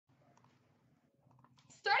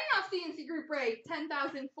CNC Group Break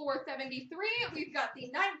 10,473. We've got the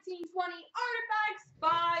 1920 Artifacts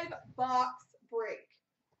 5-box break.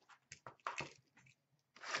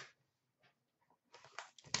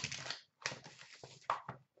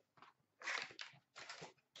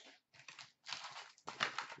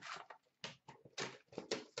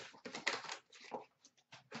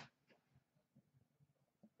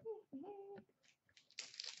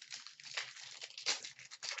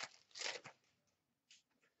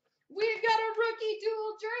 We've got a rookie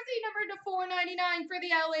dual jersey number to 499 for the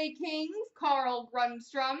LA Kings, Carl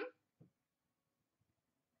Grundstrom.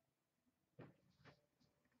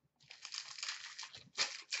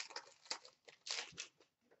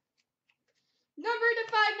 Number to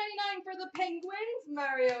 599 for the Penguins,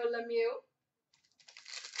 Mario Lemieux.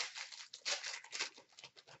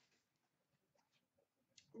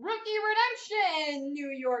 Rookie redemption, New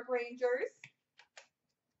York Rangers.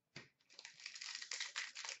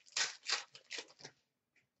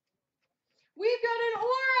 We've got an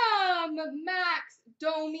Aurum Max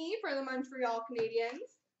Domi for the Montreal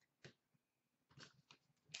Canadiens.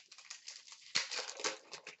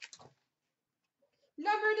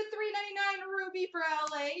 Number to 399 Ruby for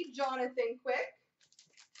LA, Jonathan Quick.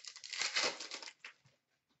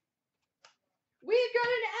 We've got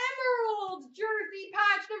an Emerald jersey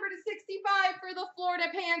patch number to 65 for the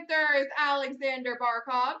Florida Panthers, Alexander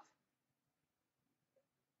Barkov.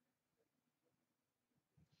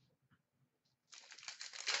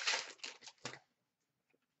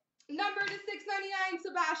 Number to 699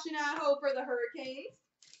 Sebastian Aho for the Hurricanes.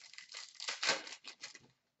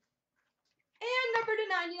 And number to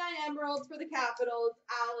 99 Emeralds for the Capitals,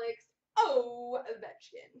 Alex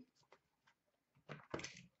Ovechkin.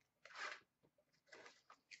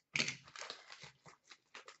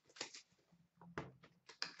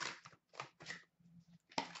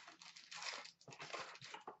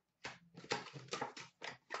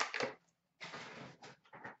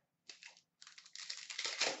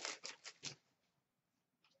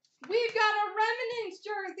 We've got a Remnants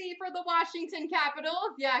jersey for the Washington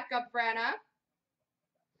Capitals, Jakob Vrana.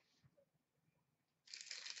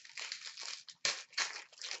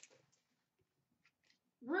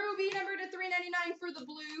 Ruby number to 399 for the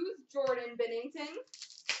Blues, Jordan Binnington.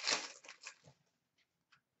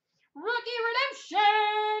 Rookie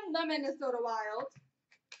redemption, the Minnesota Wild.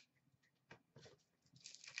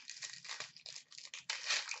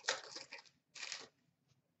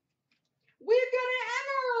 We've got an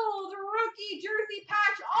Emerald rookie jersey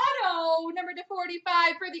patch auto, number to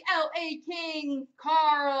 45 for the LA Kings,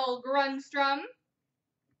 Carl Grundstrom.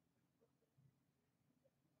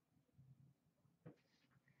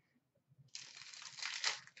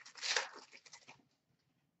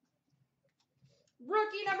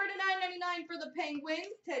 Rookie number to 999 for the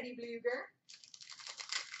Penguins, Teddy Blueger.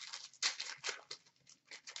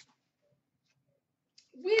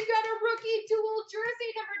 We've got a rookie dual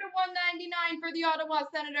jersey number to 199 for the Ottawa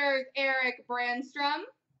Senators, Eric Brandstrom.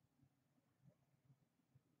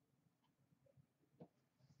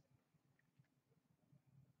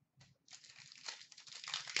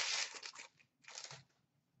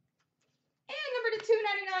 And number to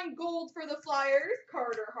 299 gold for the Flyers,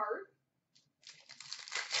 Carter Hart.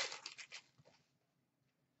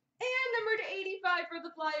 And number to 85 for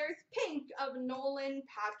the Flyers, pink of Nolan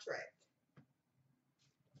Patrick.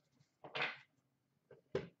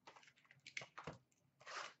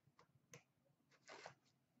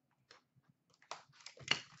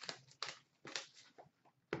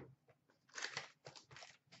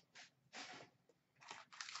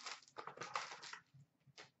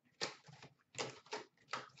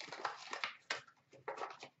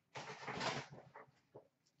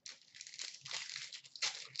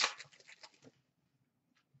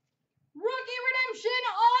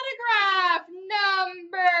 Autograph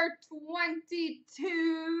number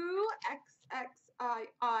 22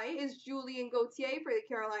 XXII is Julien Gauthier for the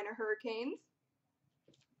Carolina Hurricanes.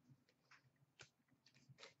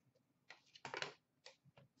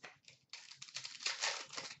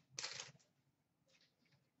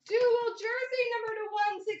 Dual jersey number to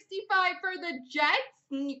 165 for the Jets,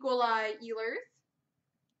 Nikolai Ehlers.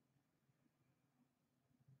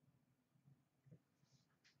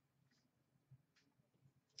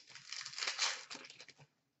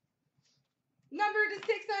 Number to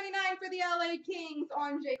 699 for the LA Kings,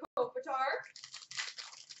 Anze Kopitar.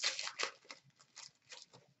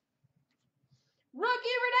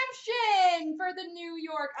 Rookie redemption for the New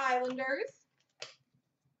York Islanders.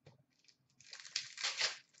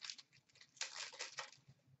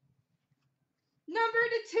 Number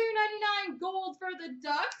to 299 gold for the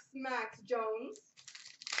Ducks, Max Jones.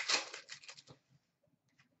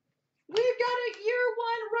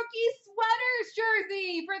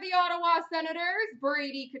 the Ottawa Senators,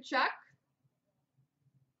 Brady Tkachuk.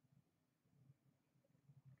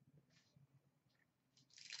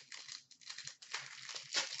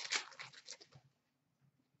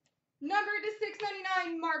 Number to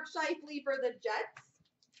 699, Mark Scheifele for the Jets.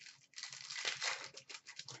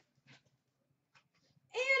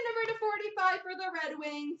 And number to 45 for the Red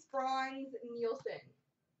Wings, Franz Nielsen.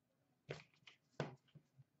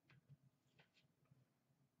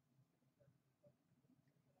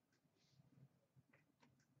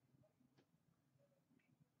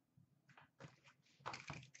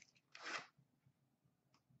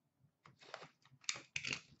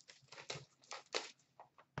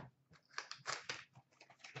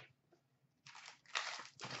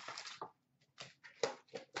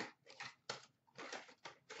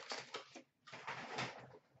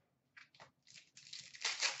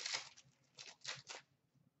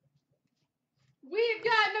 We've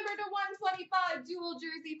got number to 125 dual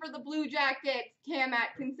jersey for the Blue Jackets, Cam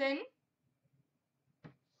Atkinson.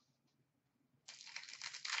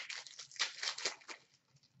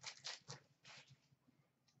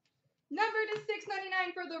 Number to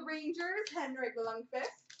 699 for the Rangers, Henrik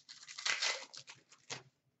Lundqvist.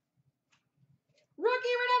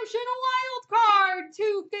 Rookie redemption wild card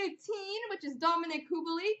 215, which is Dominic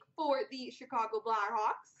Kubalik for the Chicago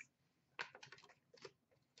Blackhawks.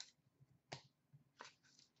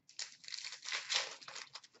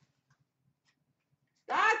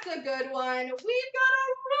 That's a good one. We've got a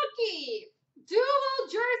rookie dual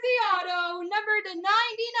jersey auto, number to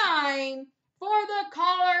 99 for the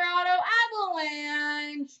Colorado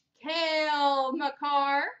Avalanche, Cale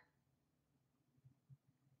Makar.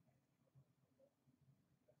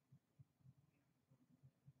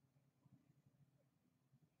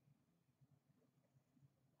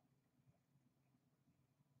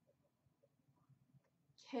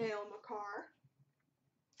 Cale Makar.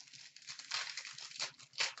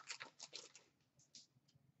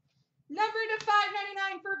 Number to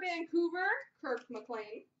 599 for Vancouver, Kirk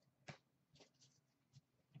McLean.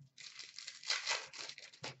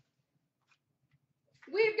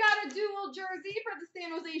 We've got a dual jersey for the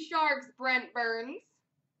San Jose Sharks, Brent Burns.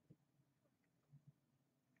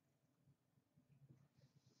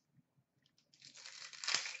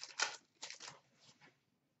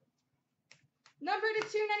 Number to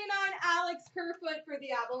 299, Alex Kerfoot for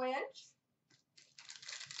the Avalanche.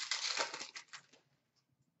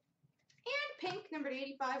 And pink, number to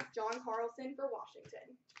 85, John Carlson for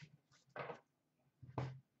Washington.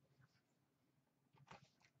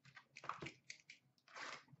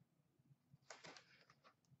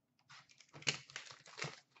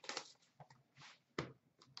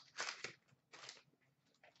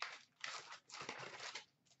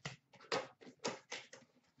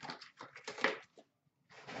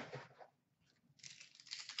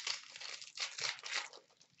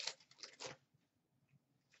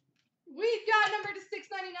 We've got number to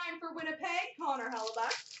 699 for Winnipeg, Connor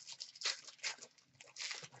Hellebuck.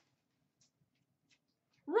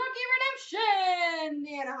 Rookie redemption,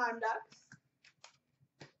 the Anaheim Ducks.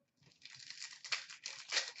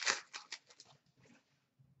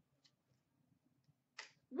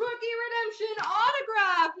 Rookie redemption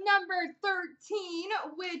autograph number 13,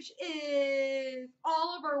 which is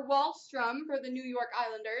Oliver Wahlstrom for the New York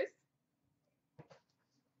Islanders.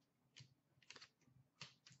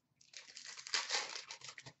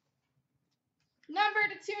 Number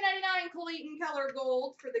to 299, Clayton Keller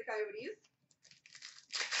Gold for the Coyotes.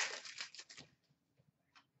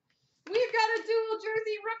 We've got a dual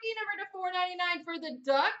jersey rookie number to 499 for the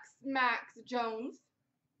Ducks, Max Jones.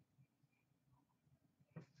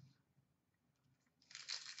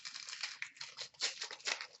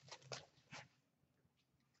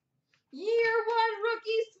 Year 1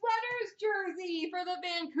 rookie sweaters jersey for the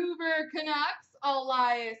Vancouver Canucks,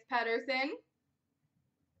 Elias Pettersson.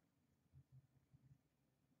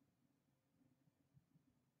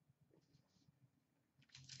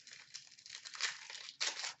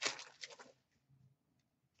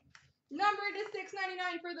 Number to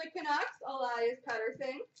 699 for the Canucks, Elias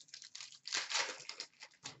Pettersson.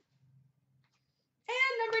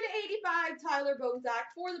 And number to 85, Tyler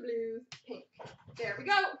Bozak for the Blues, pink. There we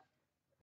go.